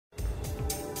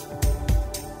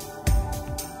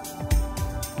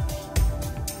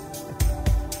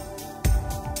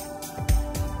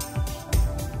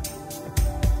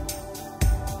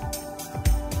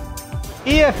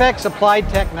EFX Applied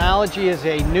Technology is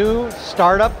a new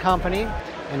startup company,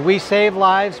 and we save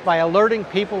lives by alerting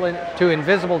people to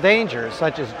invisible dangers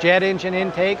such as jet engine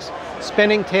intakes,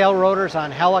 spinning tail rotors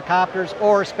on helicopters,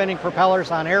 or spinning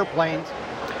propellers on airplanes.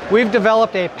 We've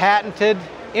developed a patented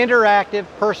interactive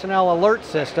personnel alert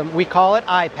system. We call it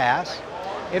IPAS.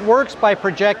 It works by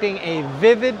projecting a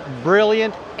vivid,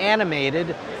 brilliant,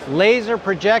 animated laser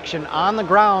projection on the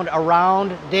ground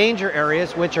around danger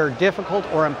areas which are difficult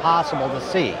or impossible to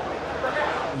see.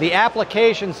 The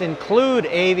applications include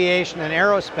aviation and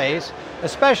aerospace,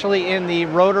 especially in the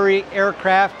rotary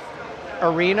aircraft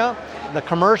arena, the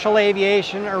commercial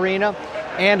aviation arena,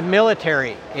 and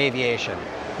military aviation.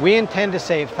 We intend to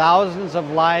save thousands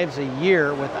of lives a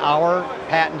year with our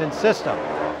patented system.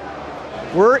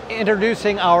 We're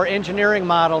introducing our engineering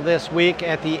model this week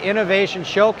at the Innovation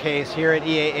Showcase here at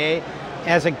EAA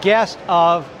as a guest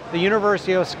of the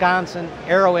University of Wisconsin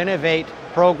Aero-Innovate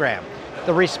program.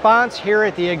 The response here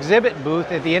at the exhibit booth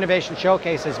at the Innovation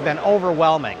Showcase has been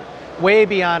overwhelming, way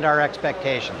beyond our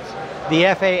expectations.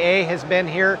 The FAA has been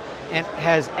here and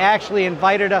has actually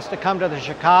invited us to come to the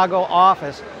Chicago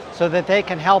office so that they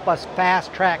can help us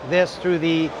fast track this through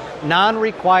the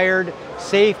non-required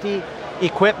safety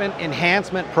equipment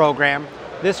enhancement program.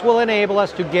 This will enable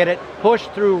us to get it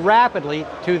pushed through rapidly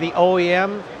to the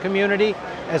OEM community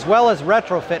as well as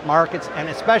retrofit markets, and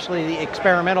especially the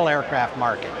experimental aircraft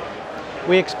market.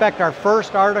 We expect our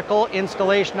first article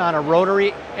installation on a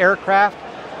rotary aircraft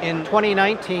in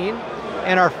 2019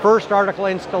 and our first article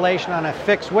installation on a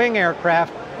fixed wing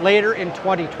aircraft later in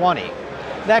 2020.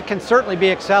 That can certainly be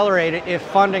accelerated if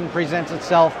funding presents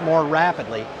itself more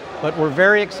rapidly. But we're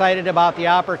very excited about the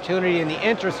opportunity and the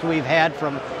interest we've had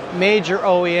from major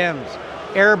OEMs,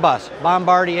 Airbus,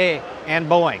 Bombardier, and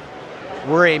Boeing.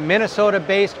 We're a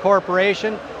Minnesota-based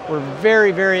corporation. We're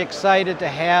very, very excited to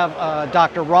have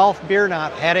Dr. Rolf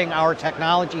Biernath heading our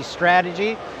technology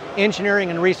strategy,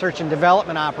 engineering and research and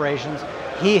development operations.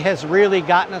 He has really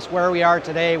gotten us where we are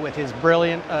today with his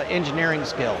brilliant engineering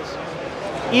skills.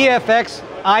 EFX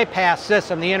IPAS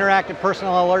system, the Interactive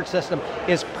Personnel Alert System,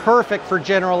 is perfect for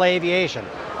general aviation.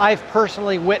 I've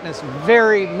personally witnessed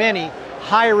very many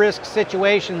high-risk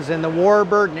situations in the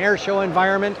warbird and airshow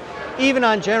environment, even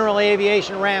on general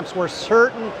aviation ramps where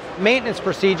certain maintenance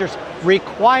procedures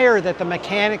require that the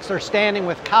mechanics are standing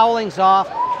with cowlings off,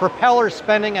 propellers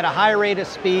spinning at a high rate of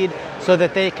speed so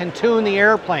that they can tune the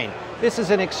airplane. This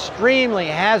is an extremely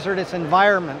hazardous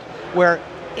environment where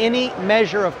any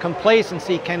measure of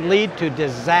complacency can lead to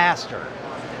disaster.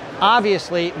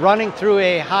 Obviously, running through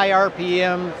a high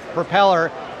RPM propeller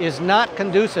is not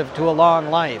conducive to a long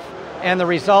life, and the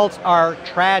results are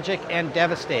tragic and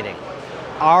devastating.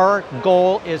 Our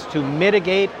goal is to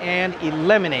mitigate and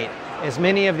eliminate as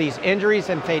many of these injuries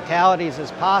and fatalities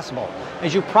as possible.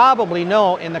 As you probably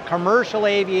know, in the commercial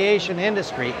aviation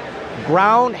industry,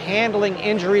 ground handling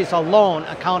injuries alone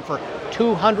account for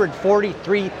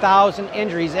 243,000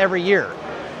 injuries every year.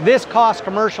 This costs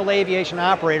commercial aviation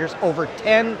operators over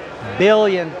 $10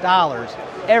 billion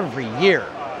every year.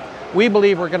 We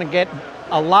believe we're going to get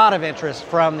a lot of interest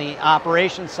from the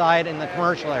operations side in the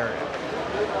commercial area.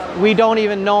 We don't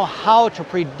even know how to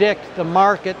predict the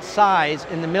market size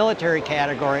in the military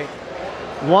category.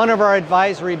 One of our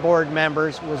advisory board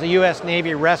members was a U.S.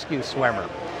 Navy rescue swimmer.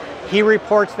 He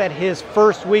reports that his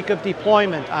first week of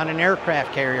deployment on an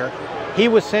aircraft carrier, he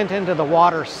was sent into the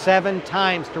water 7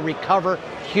 times to recover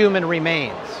human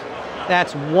remains.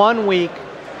 That's 1 week,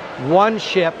 1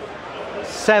 ship,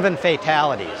 7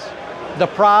 fatalities. The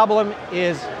problem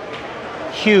is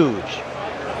huge.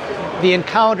 The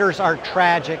encounters are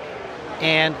tragic,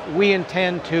 and we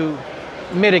intend to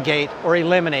mitigate or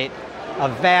eliminate a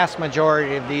vast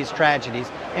majority of these tragedies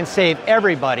and save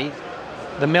everybody,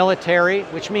 the military,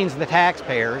 which means the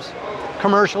taxpayers,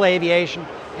 commercial aviation,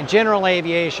 and general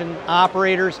aviation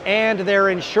operators and their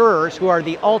insurers, who are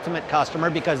the ultimate customer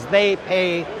because they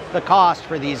pay the cost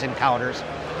for these encounters.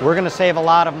 We're going to save a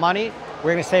lot of money,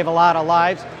 we're going to save a lot of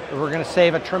lives, and we're going to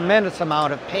save a tremendous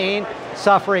amount of pain,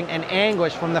 suffering, and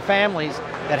anguish from the families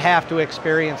that have to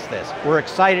experience this. We're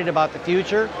excited about the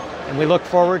future, and we look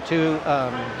forward to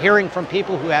hearing from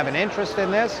people who have an interest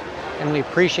in this, and we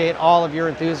appreciate all of your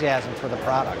enthusiasm for the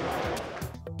product.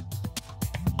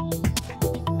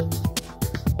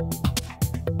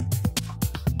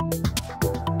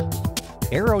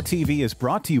 Aero-TV is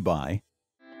brought to you by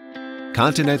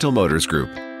Continental Motors Group.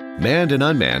 Manned and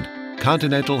unmanned,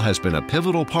 Continental has been a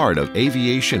pivotal part of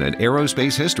aviation and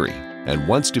aerospace history and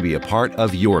wants to be a part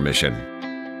of your mission.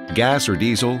 Gas or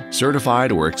diesel,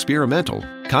 certified or experimental,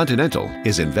 Continental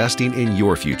is investing in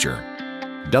your future.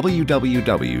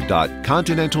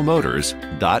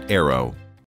 www.continentalmotors.aero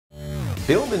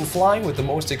Build and fly with the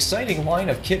most exciting line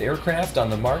of kit aircraft on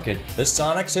the market, the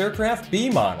Sonex Aircraft B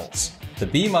models. The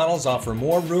B models offer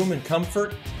more room and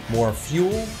comfort, more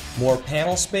fuel, more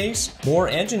panel space, more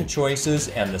engine choices,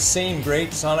 and the same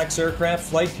great Sonex Aircraft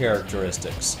flight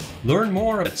characteristics. Learn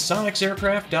more at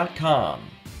sonexaircraft.com.